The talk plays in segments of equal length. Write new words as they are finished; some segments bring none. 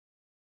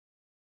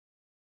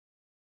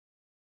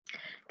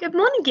Good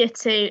morning, Year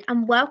 2,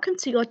 and welcome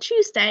to your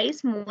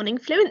Tuesday's Morning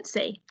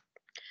Fluency.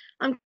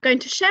 I'm going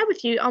to share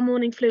with you our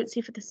morning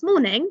fluency for this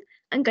morning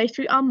and go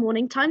through our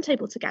morning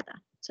timetable together.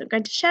 So I'm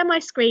going to share my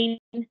screen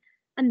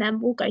and then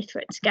we'll go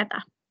through it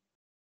together.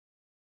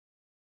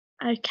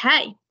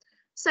 Okay,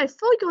 so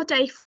for your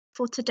day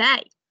for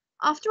today,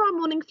 after our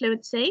morning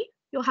fluency,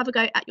 you'll have a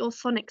go at your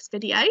phonics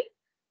video,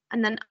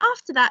 and then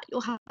after that,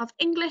 you'll have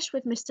English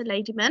with Mr.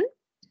 Ladyman.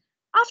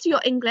 After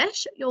your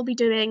English, you'll be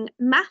doing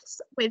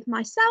maths with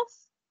myself.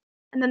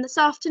 And then this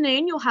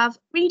afternoon, you'll have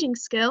reading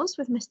skills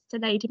with Mr.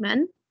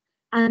 Ladyman,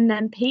 and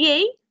then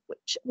PE,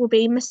 which will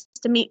be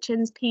Mr.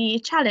 Meachin's PE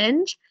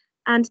challenge,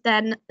 and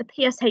then the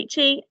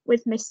PSHE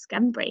with Miss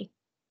Scambry.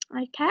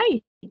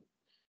 Okay,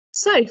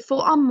 so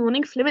for our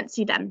morning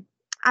fluency then,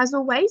 as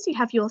always, you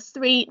have your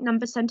 3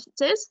 number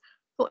sentences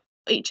for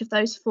each of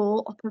those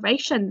 4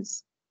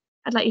 operations.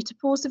 I'd like you to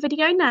pause the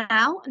video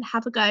now and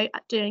have a go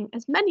at doing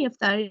as many of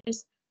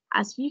those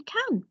as you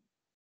can.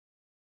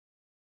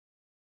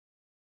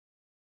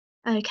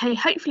 Okay,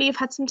 hopefully you've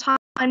had some time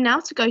now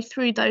to go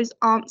through those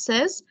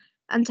answers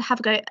and to have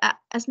a go at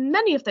as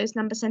many of those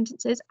number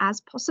sentences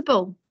as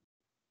possible.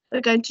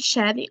 We're going to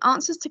share the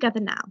answers together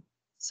now.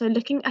 So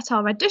looking at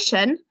our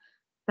addition,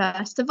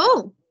 first of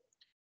all,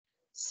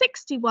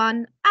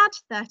 61 add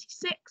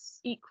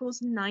 36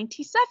 equals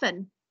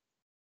 97.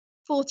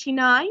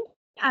 49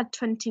 add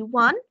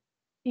 21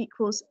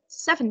 equals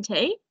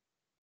 70.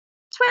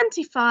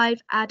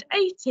 25 add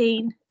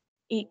 18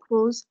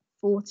 equals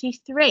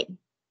 43.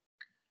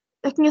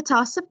 Looking at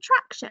our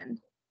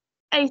subtraction,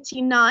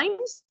 89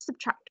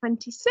 subtract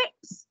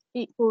 26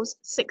 equals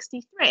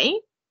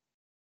 63.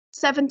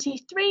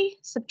 73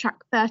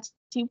 subtract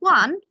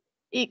 31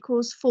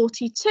 equals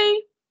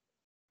 42.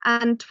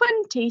 And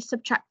 20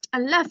 subtract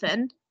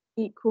 11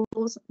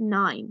 equals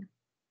 9.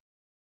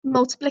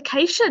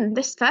 Multiplication,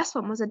 this first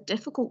one was a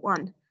difficult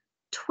one.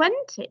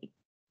 20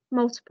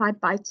 multiplied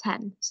by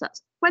 10, so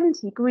that's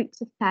 20 groups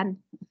of 10.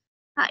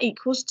 That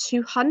equals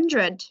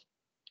 200.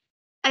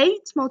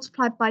 8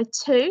 multiplied by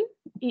 2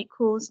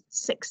 equals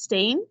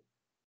 16,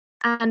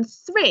 and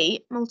 3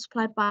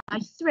 multiplied by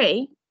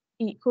 3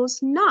 equals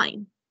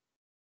 9.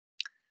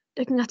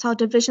 Looking at our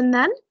division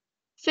then,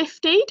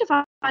 50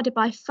 divided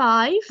by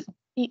 5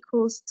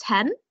 equals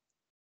 10,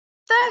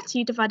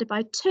 30 divided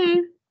by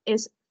 2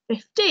 is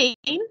 15,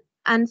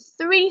 and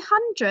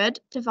 300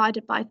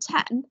 divided by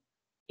 10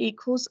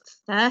 equals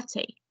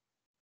 30.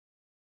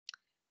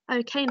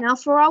 Okay, now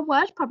for our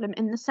word problem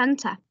in the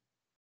centre.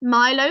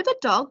 Milo the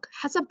dog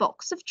has a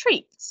box of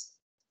treats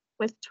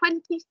with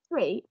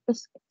 23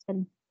 biscuits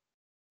in.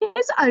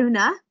 His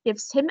owner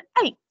gives him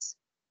 8.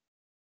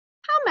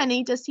 How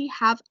many does he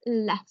have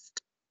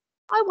left?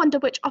 I wonder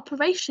which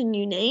operation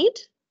you need.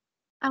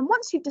 And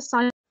once you've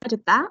decided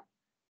that,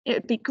 it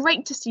would be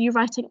great to see you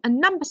writing a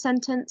number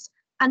sentence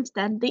and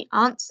then the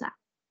answer.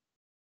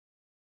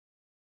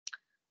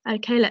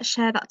 Okay, let's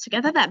share that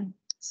together then.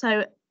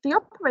 So the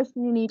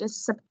operation you need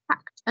is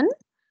subtraction.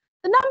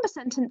 The number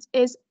sentence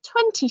is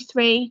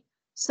 23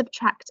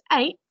 subtract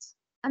 8,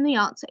 and the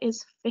answer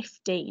is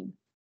 15.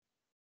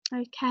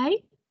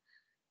 Okay,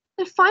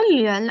 so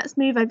finally then, let's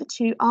move over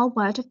to our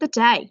word of the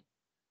day.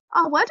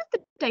 Our word of the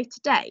day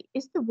today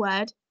is the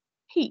word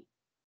peep.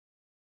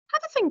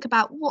 Have a think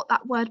about what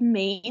that word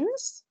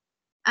means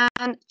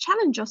and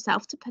challenge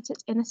yourself to put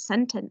it in a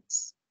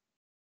sentence.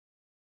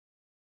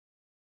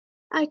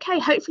 Okay,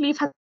 hopefully you've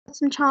had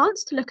some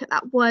chance to look at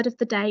that word of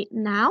the day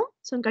now,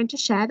 so I'm going to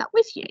share that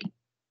with you.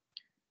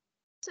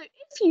 So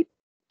if you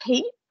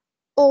peep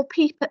or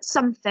peep at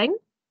something,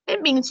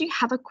 it means you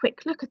have a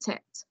quick look at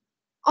it,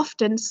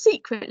 often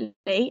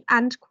secretly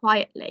and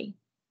quietly.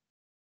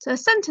 So a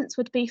sentence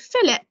would be,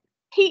 Philip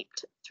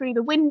peeped through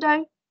the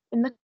window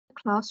in the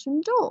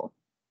classroom door.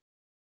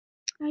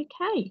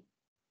 Okay.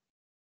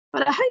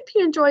 But I hope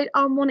you enjoyed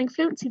our morning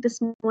fluency this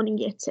morning,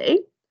 Year 2,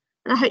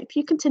 and I hope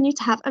you continue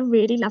to have a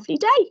really lovely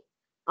day.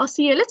 I'll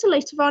see you a little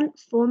later on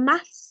for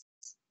maths.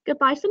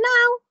 Goodbye for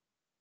now.